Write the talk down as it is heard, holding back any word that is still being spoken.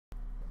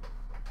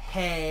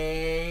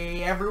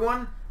Hey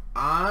everyone,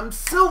 I'm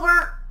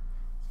Silver,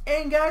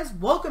 and guys,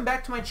 welcome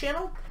back to my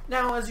channel.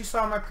 Now, as you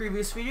saw in my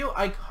previous video,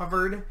 I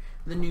covered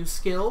the new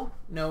skill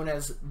known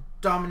as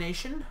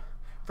Domination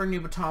for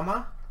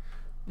Nubatama.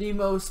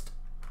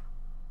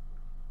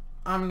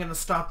 I'm gonna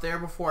stop there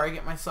before I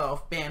get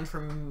myself banned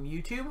from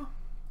YouTube.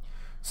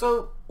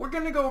 So, we're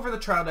gonna go over the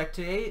trial deck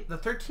today. The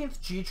 13th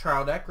G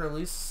trial deck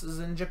releases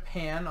in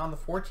Japan on the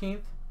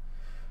 14th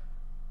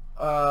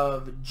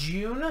of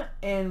June,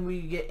 and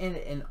we get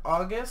in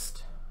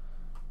August.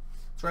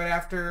 It's right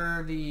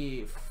after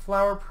the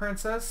Flower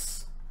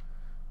Princess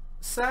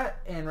set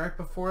and right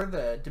before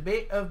the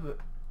Debate of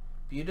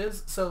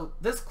Buddhas. So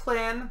this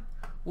trial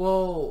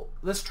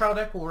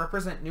deck will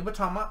represent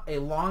Nubatama, a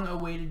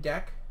long-awaited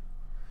deck.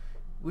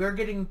 We are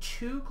getting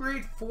 2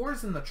 grade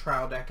 4s in the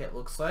trial deck, it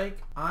looks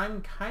like.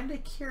 I'm kind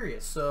of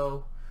curious,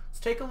 so let's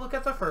take a look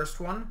at the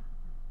first one.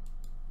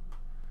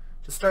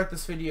 To start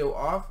this video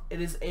off, it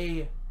is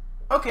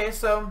okay,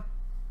 so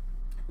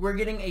we're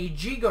getting a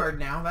G-Guard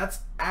now.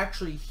 That's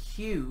actually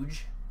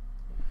huge.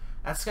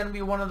 That's going to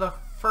be one of the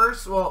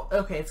first, well,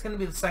 okay, it's going to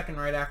be the second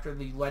right after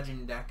the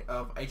Legend deck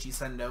of Aichi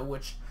Sendo,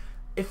 which,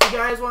 if you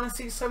guys want to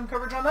see some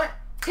coverage on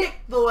that, hit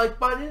the like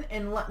button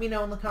and let me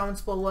know in the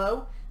comments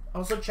below.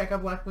 Also, check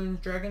out Black Moon's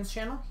Dragon's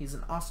channel. He's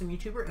an awesome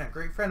YouTuber and a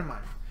great friend of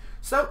mine.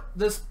 So,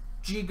 this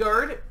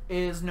G-Guard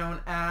is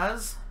known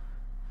as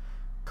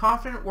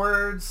Confident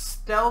Words,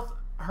 Stealth,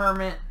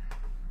 Hermit,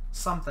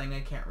 something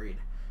I can't read.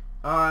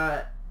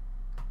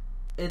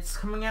 It's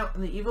coming out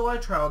in the Evil Eye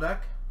trial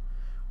deck.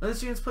 When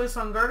this unit's placed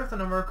on guard, if the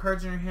number of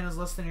cards in your hand is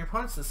less than your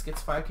opponent's, this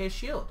gets 5k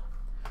shield.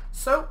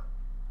 So,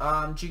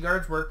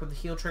 G-Guards work with the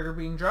heal trigger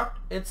being dropped.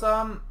 It's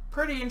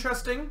pretty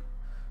interesting.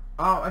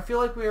 I feel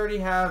like we already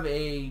have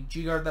a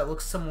G-Guard that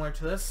looks similar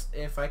to this.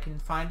 If I can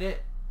find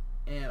it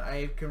and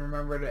I can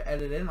remember to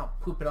edit it in, I'll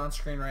poop it on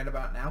screen right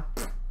about now.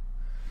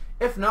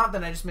 If not,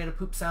 then I just made a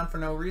poop sound for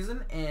no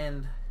reason,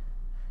 and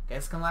you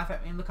guys can laugh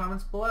at me in the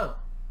comments below.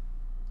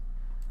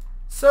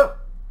 So,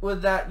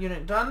 with that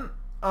unit done,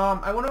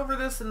 I went over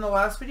this in the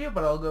last video,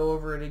 but I'll go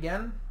over it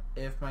again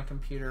if my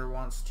computer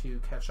wants to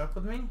catch up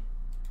with me.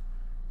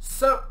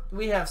 So,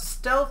 we have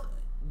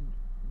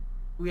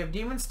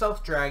Demon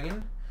Stealth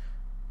Dragon,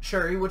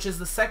 Shuri, which is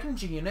the second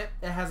G unit.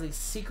 It has a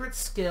secret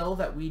skill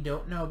that we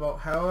don't know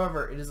about.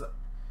 However, it is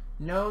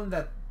known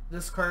that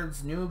this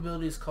card's new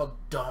ability is called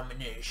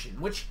Domination,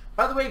 which,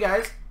 by the way,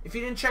 guys, if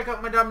you didn't check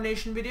out my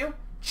Domination video,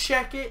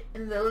 check it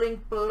in the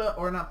link below,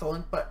 or not the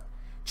link, but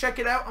check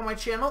it out on my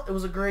channel. It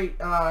was a great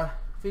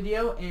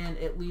video, and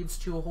it leads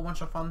to a whole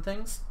bunch of fun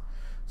things.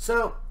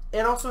 So,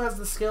 it also has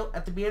the skill,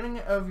 at the beginning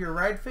of your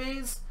ride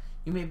phase,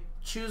 you may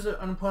choose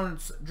an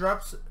opponent's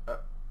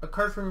a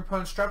card from your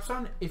opponent's drop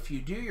zone. If you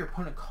do, your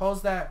opponent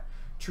calls that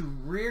to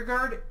rear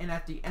guard, and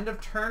at the end of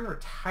turn,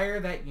 retire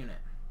that unit.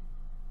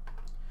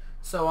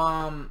 So,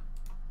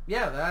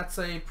 yeah, that's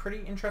a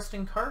pretty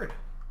interesting card.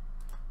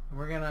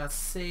 We're gonna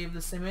save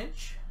this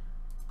image.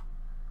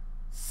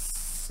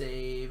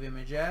 Save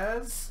image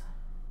as,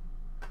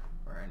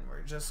 and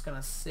we're just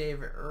gonna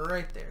save it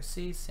right there.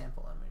 See,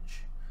 sample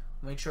image.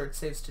 Make sure it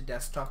saves to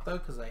desktop though,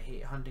 because I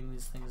hate hunting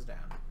these things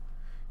down.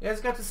 You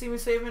guys got to see me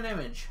save an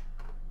image.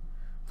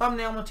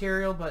 Thumbnail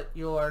material, but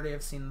you'll already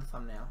have seen the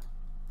thumbnail.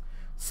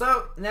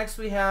 So next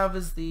we have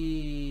is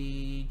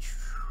a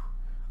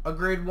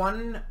grade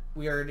 1.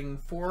 We are getting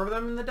 4 of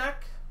them in the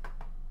deck.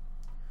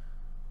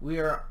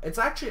 It's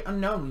actually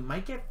unknown. We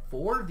might get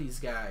 4 of these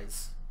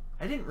guys.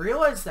 I didn't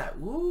realize that.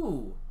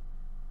 Ooh.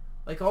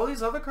 Like all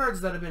these other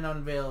cards that have been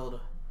unveiled,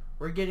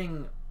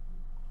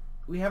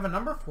 we have a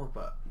number for,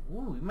 but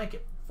ooh, we might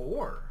get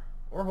 4.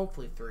 Or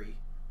hopefully 3.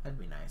 That'd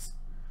be nice.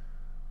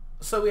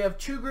 So we have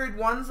 2 grade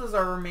 1s as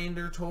our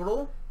remainder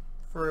total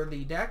for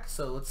the deck.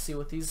 So let's see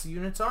what these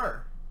units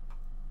are.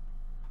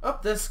 Oh,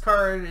 this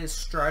card is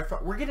Stride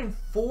Fodder. We're getting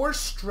 4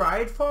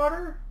 Stride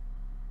Fodder?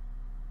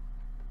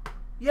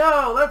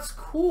 Yo, that's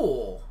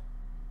cool.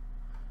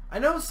 I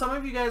know some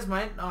of you guys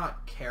might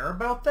not care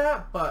about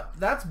that, but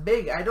that's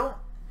big.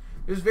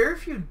 There's very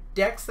few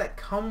decks that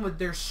come with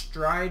their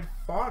Stride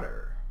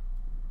Fodder.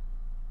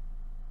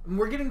 And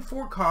we're getting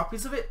 4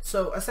 copies of it,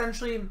 so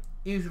essentially,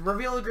 you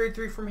reveal a grade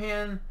 3 from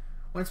hand.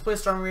 When it's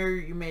placed on rear,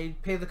 you may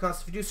pay the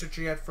cost if you do search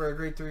your deck for a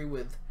grade 3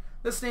 with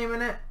this name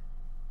in it.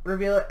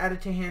 Reveal it, add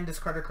it to hand,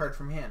 discard a card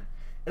from hand.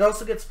 It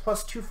also gets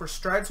 +2 for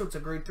Stride, so it's a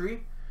grade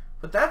 3.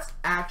 But that's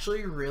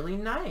actually really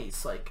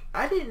nice. Like,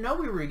 I didn't know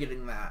we were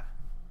getting that.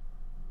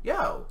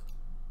 Yo,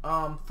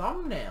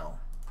 thumbnail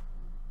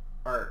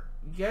art.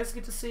 You guys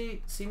get to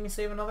see me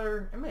save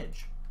another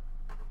image.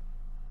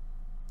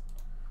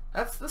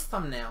 That's this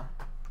thumbnail.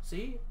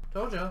 See?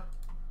 Told ya.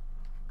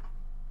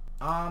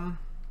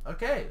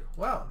 Okay,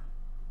 well.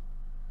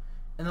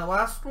 And the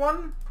last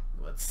one,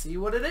 let's see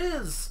what it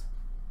is.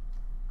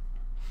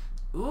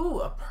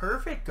 Ooh, a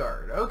perfect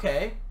guard.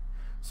 Okay.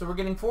 So we're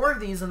getting 4 of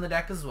these in the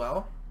deck as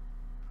well.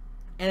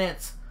 And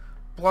it's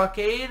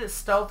Blockade,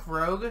 Stealth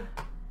Rogue,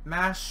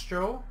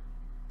 Maestro.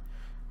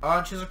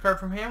 Choose a card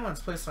from hand when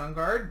it's placed on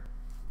guard.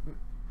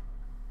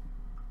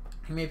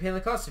 You may pay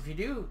the cost. If you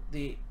do,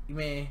 you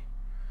may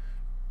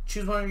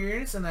choose one of your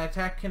units, and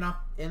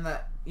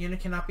that unit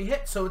cannot be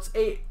hit. So it's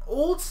a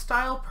old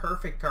style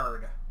perfect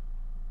card.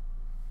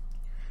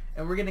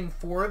 And we're getting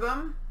 4 of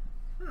them.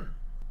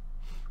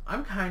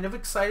 I'm kind of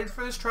excited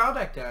for this trial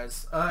deck,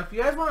 guys. If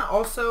you guys want to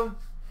also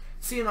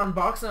see an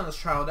unboxing of this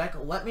trial deck,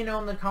 let me know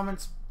in the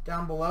comments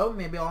down below.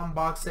 Maybe I'll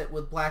unbox it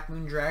with Black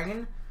Moon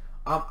Dragon.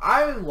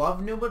 I love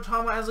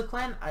Nubatama as a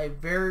clan. I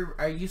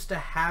used to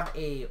have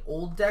a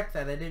old deck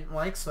that I didn't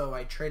like, so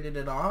I traded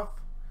it off.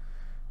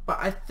 But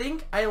I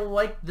think I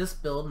like this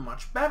build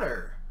much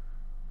better.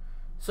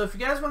 So if you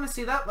guys want to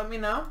see that, let me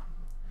know.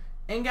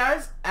 And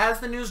guys, as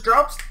the news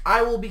drops,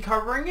 I will be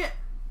covering it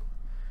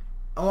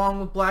along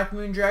with Black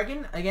Moon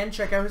Dragon. Again,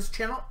 check out his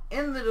channel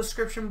in the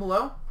description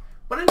below.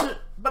 But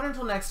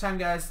until next time,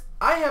 guys,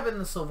 I have been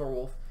the Silver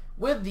Wolf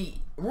with the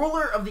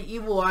Ruler of the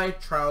Evil Eye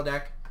trial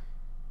deck,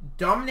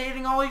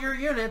 dominating all your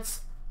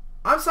units.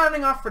 I'm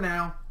signing off for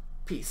now.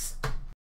 Peace.